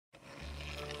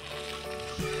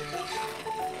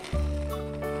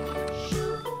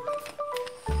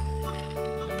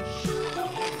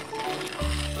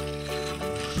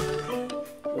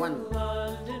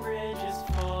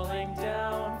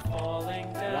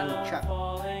down,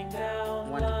 falling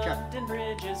down. London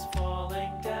Bridge is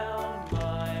falling down.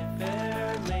 My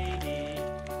fair lady,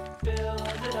 build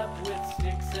it up with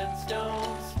sticks and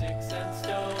stones, sticks and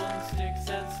stones, sticks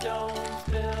and stones.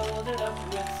 Build it up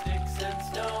with sticks and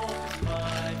stones,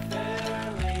 my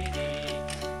fair lady.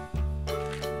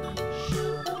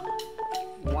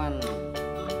 One,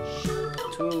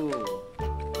 two,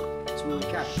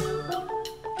 chuck,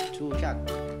 two chuck.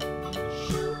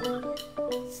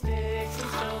 Sticks and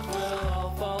stones will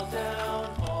all fall down,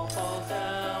 all fall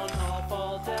down, all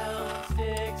fall down.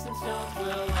 Sticks and stones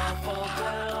will all fall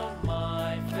down,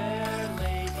 my fair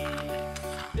lady.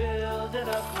 Build it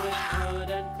up with wood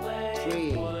and clay,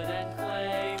 Three. wood and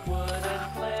clay, wood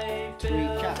and clay. Three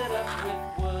Build cups. it up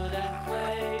with wood and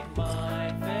clay,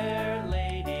 my fair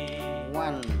lady.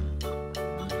 1,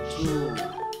 2,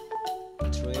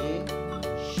 3.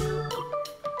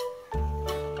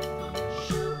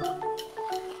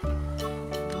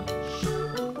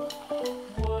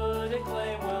 Wood and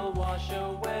clay will wash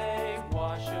away,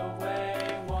 wash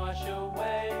away, wash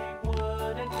away.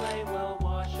 Wood and clay will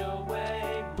wash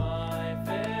away, my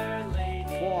fair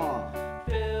lady. 4,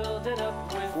 Build it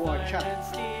up with Four iron chuck. and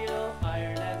steel,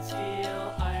 iron and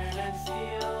steel, iron and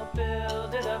steel.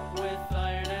 Build it up with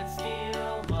iron and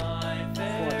steel, my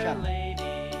fair chuck.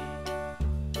 lady.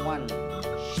 1,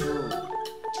 2,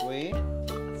 3,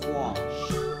 4.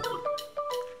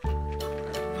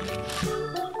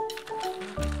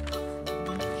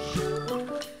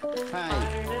 Five,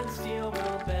 Iron and steel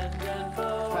will bend and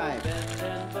bow, Five. bend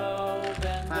and bow,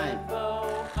 bend Five. and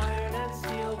bow. Iron and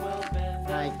steel will bend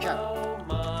Five and chuck. bow,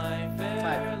 my fair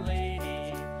Five.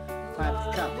 lady.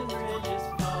 5 chuck. London Bridge is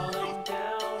falling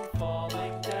down,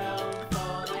 falling down,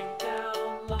 falling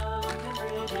down. London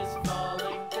Bridge is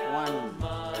falling down, 1,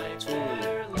 my 2,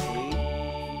 fair 3,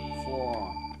 lady.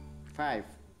 4, 5.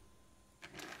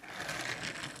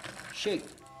 Shake.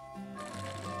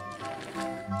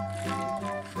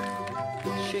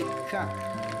 Shake chuck.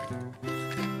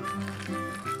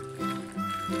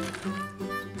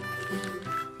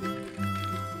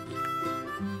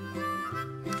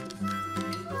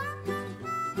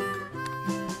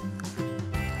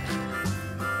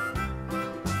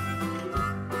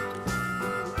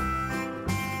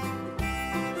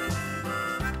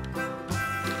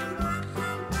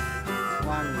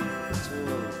 One, two,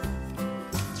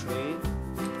 three,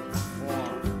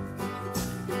 4,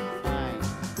 5.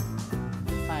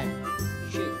 5.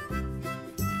 Shake.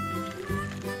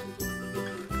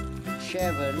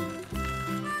 7.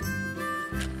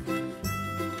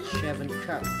 7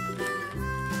 cup.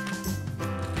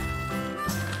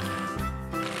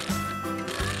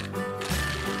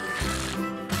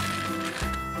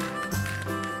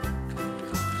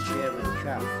 7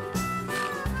 cup.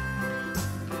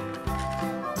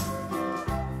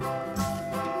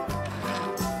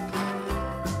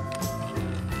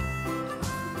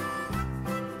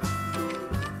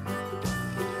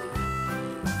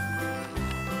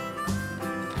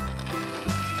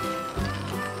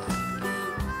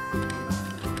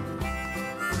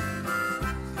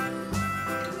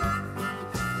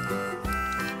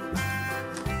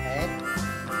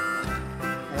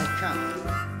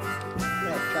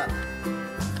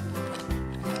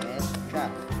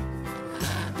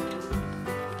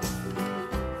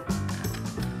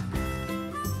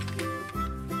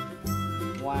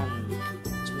 1,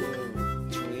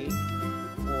 2, 3,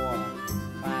 4,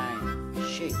 5,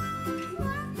 6,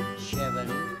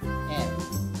 7,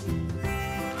 8.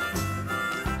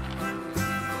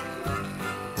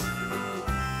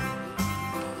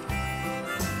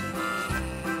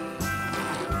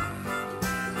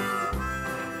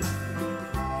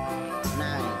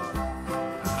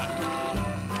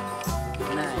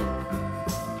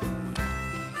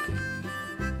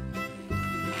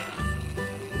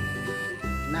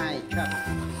 Nine cup.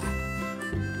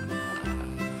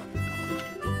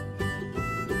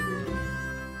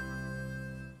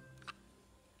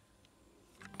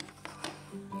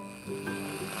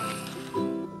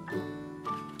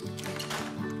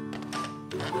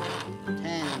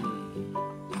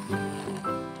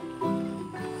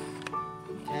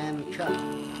 10 cup.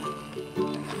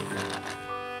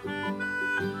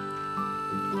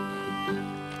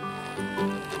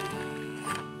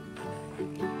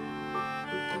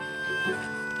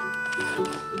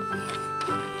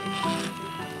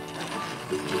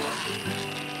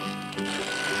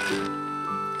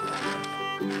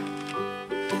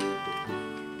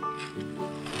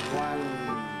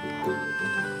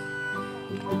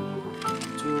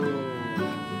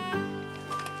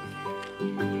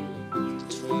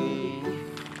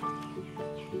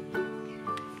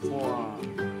 4,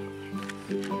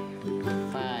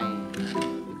 5.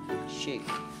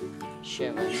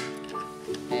 7,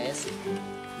 8,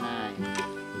 9,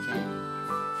 10.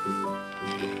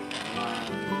 1,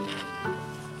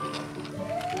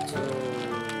 2,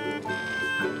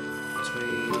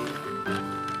 3,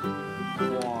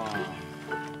 4,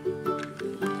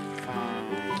 5,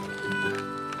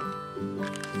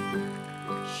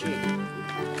 6,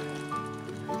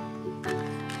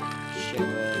 7,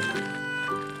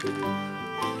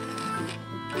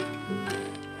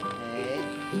 8,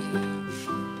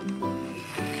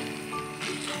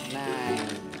 9,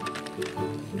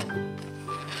 10.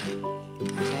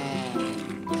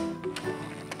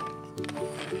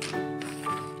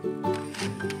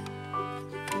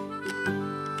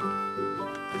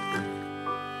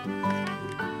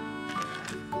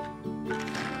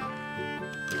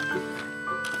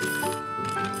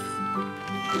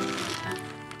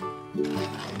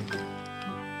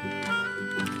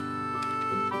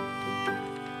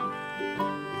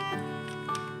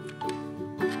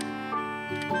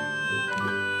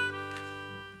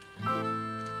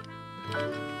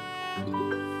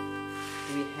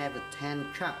 We have 10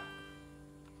 cups.